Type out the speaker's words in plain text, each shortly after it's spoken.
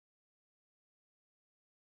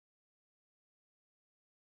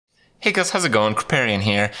Hey guys, how's it going? Kripparrian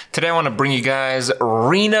here. Today I want to bring you guys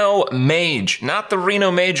Reno Mage. Not the Reno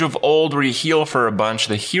Mage of old where you heal for a bunch,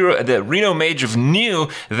 the Reno Mage of new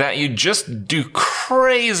that you just do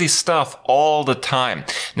crazy stuff all the time.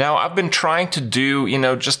 Now, I've been trying to do,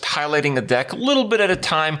 just highlighting a deck a little bit at a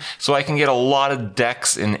time so I can get a lot of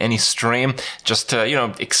decks in any stream just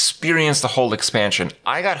to, experience the whole expansion.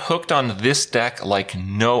 I got hooked on this deck like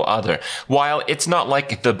no other. While it's not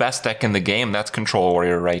like the best deck in the game, that's Control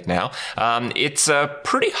Warrior right now. It's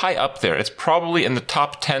pretty high up there. It's probably in the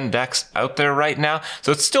top 10 decks out there right now.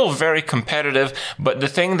 So it's still very competitive, but the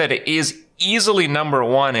thing that it is easily number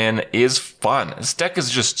one in is fun. This deck is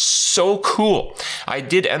just so cool. I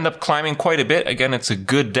did end up climbing quite a bit. Again, it's a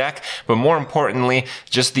good deck, but more importantly,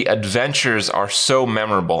 just the adventures are so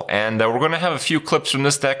memorable. And we're going to have a few clips from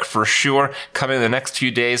this deck for sure coming in the next few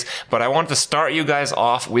days, but I want to start you guys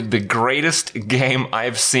off with the greatest game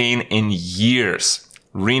I've seen in years.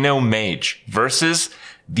 Reno Mage versus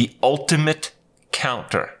the ultimate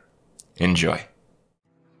counter. Enjoy.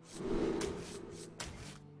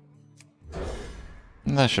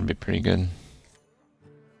 That should be pretty good.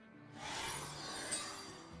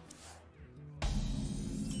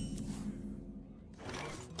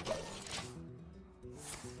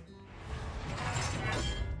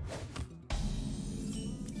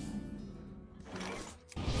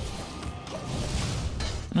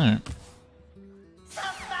 Alright.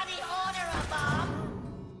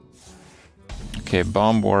 Okay,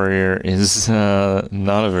 Bomb Warrior is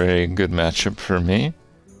not a very good matchup for me.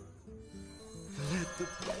 Let the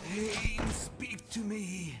pain speak to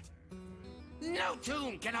me. No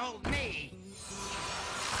tune can hold me.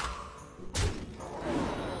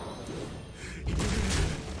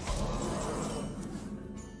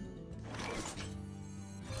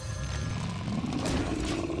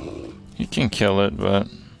 You can kill it, but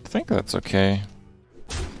I think that's okay.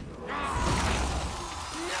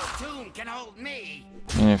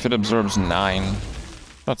 And if it absorbs 9,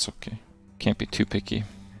 that's okay. Can't be too picky.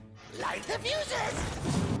 Light the fuses.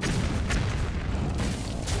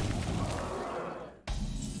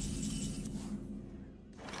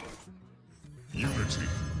 Unity,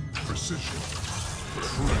 precision,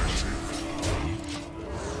 primitive.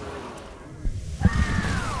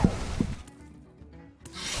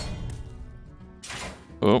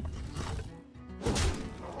 Oh.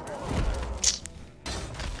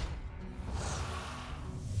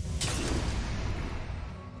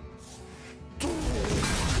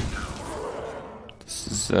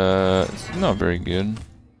 It's not very good.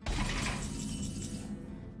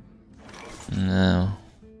 No.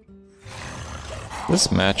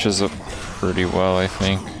 This matches up pretty well, I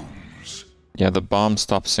think. Yeah, the bomb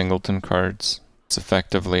stops singleton cards. It's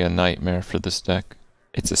effectively a nightmare for this deck.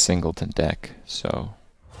 It's a singleton deck, so...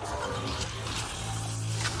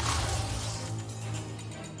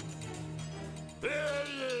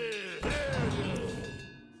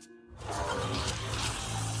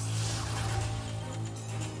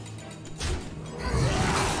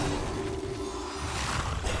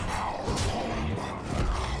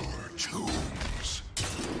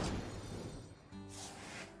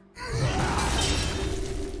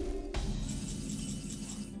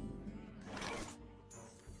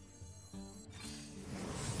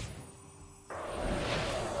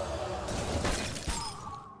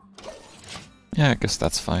 Yeah, I guess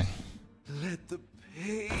that's fine. Let the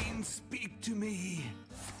pain speak to me.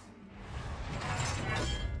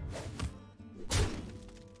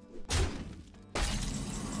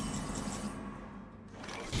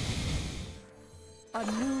 A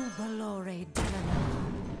new Valore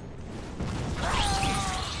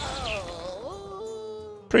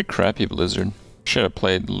Pretty crappy Blizzard. Should have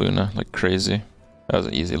played Luna like crazy. That was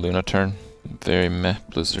an easy Luna turn. Very meh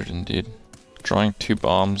Blizzard indeed. Drawing 2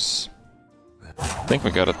 bombs. I think we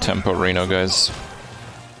got a tempo Reno, guys.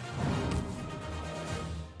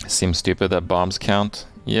 Seems stupid that bombs count.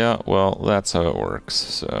 Yeah, well, that's how it works,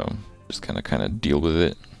 so just kind of deal with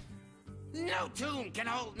it. No tune can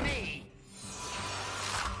hold me.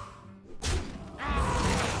 No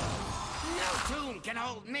tune can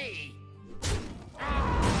hold me.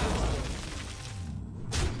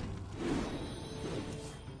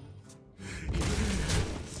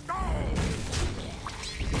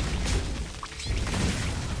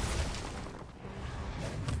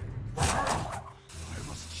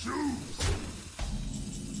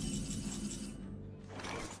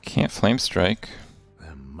 Can't Flame Strike.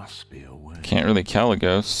 There must be a way. Can't really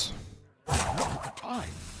Caligos. Try.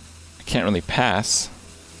 I can't really pass.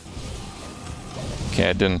 Okay,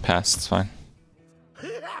 I didn't pass, it's fine.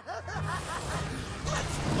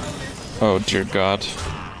 Oh dear God.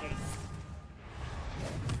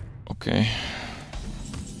 Okay.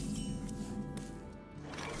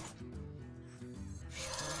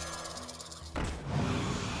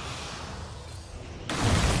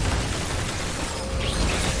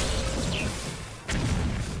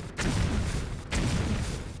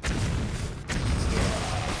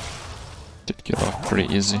 Did get off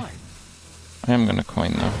pretty easy. I am gonna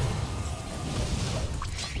coin though.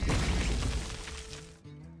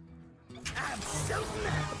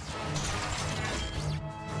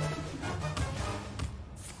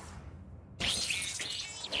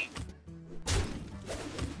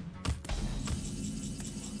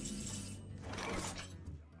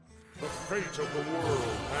 The fate of the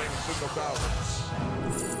world hangs in the balance.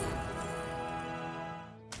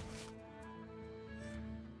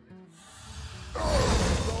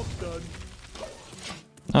 All done.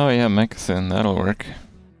 Oh yeah, Mechathon, that'll work.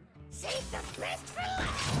 Save the best for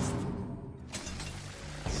last.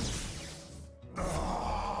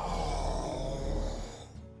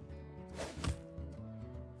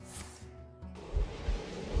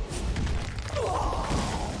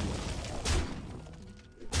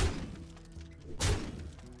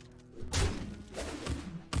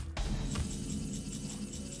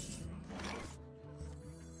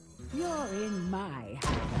 You're in my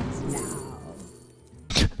hands now.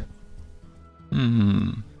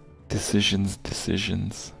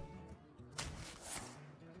 Decisions.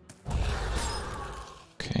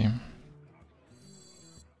 Okay.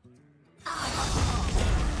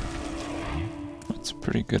 That's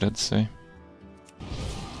pretty good, I'd say.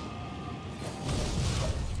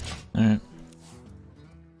 Alright.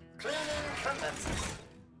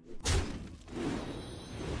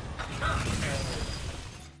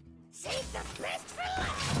 Save the best for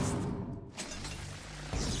last.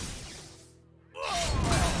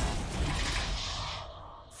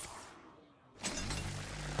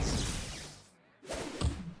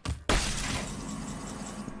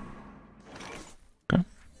 Okay.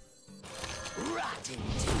 Rotten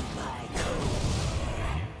to my core.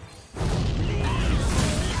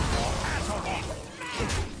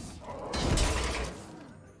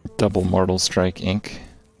 Double Mortal Strike Inc.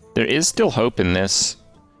 There is still hope in this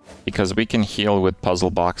because we can heal with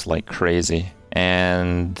Puzzle Box like crazy.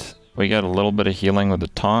 And we got a little bit of healing with the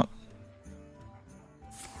taunt.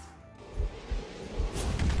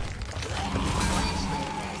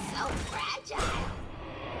 So fragile.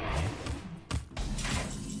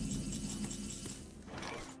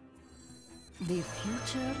 The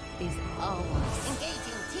future is ours.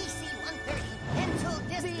 Engaging TC-130 into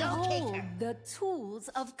Behold dislocator. the tools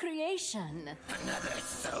of creation. Another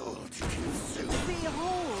soul to consume.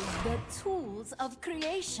 Behold the tools of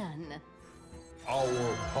creation.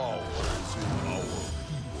 Our power is in our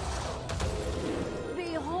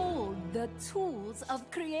Behold the tools of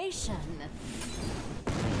creation.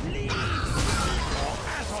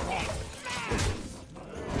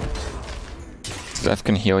 Zeph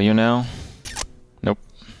can heal you now? Nope.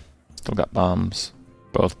 Still got bombs.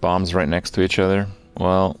 Both bombs right next to each other.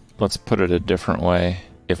 Well, let's put it a different way.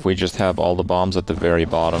 If we just have all the bombs at the very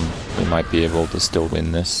bottom, we might be able to still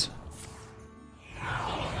win this.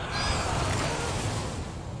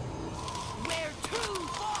 Where to?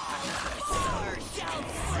 Another sword shall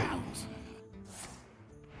fruit.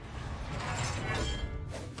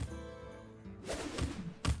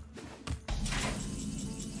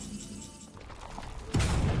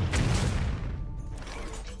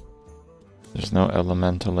 There's no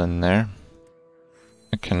elemental in there.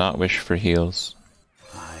 I cannot wish for heals.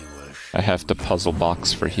 I have to puzzle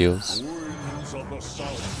box for heals. winds of the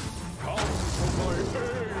south. Come to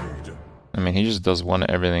my aid. I mean, he just does one of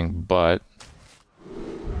everything, but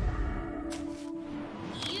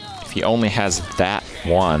if he only has that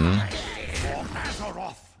one,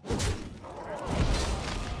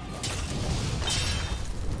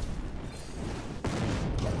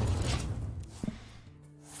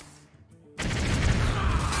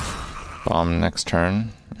 bomb next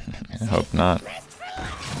turn. I hope not.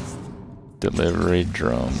 Delivery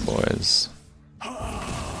drone, boys.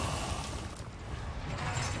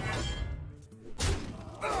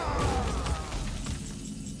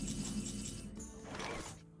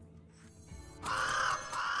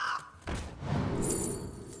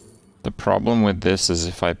 The problem with this is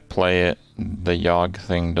if I play it, the Yogg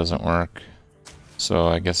thing doesn't work. So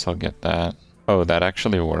I guess I'll get that. Oh, that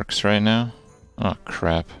actually works right now? Oh,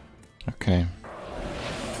 crap. Okay.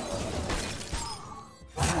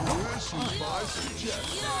 This is my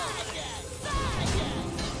suggestion.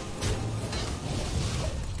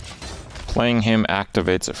 Playing him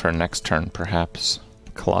activates it for next turn, perhaps.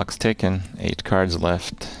 Clock's ticking. 8 cards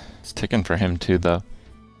left. It's ticking for him too, though.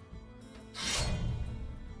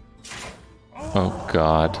 Oh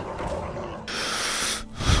god.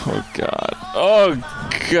 Oh god. Oh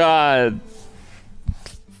god.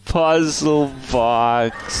 Puzzle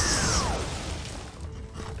box.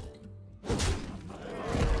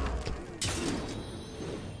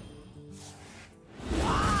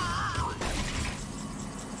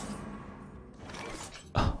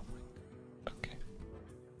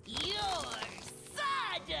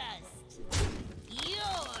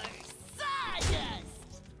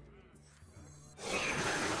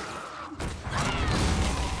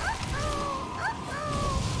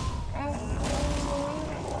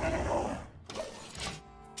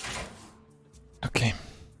 Okay.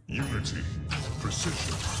 Unity,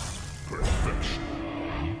 precision, perfection.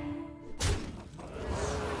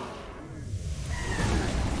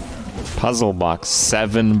 Puzzle box,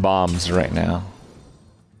 7 bombs right now.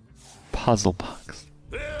 Puzzle box.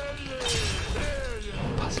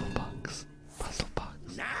 Puzzle box. Puzzle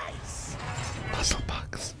box. Nice. Puzzle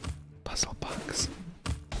box. Puzzle box.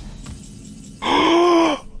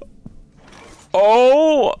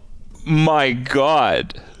 Oh my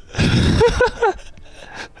god.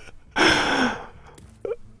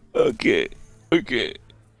 Okay. Okay.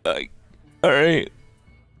 Alright.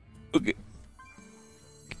 Okay.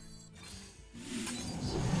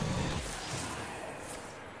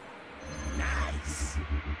 Nice.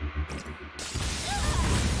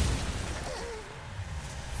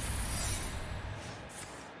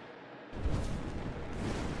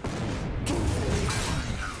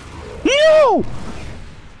 No!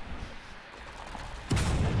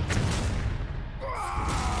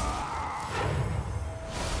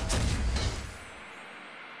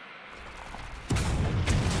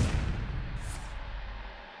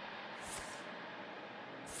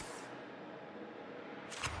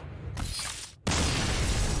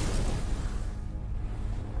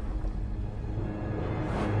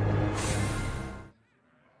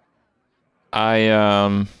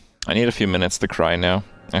 I need a few minutes to cry now.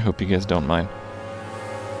 I hope you guys don't mind.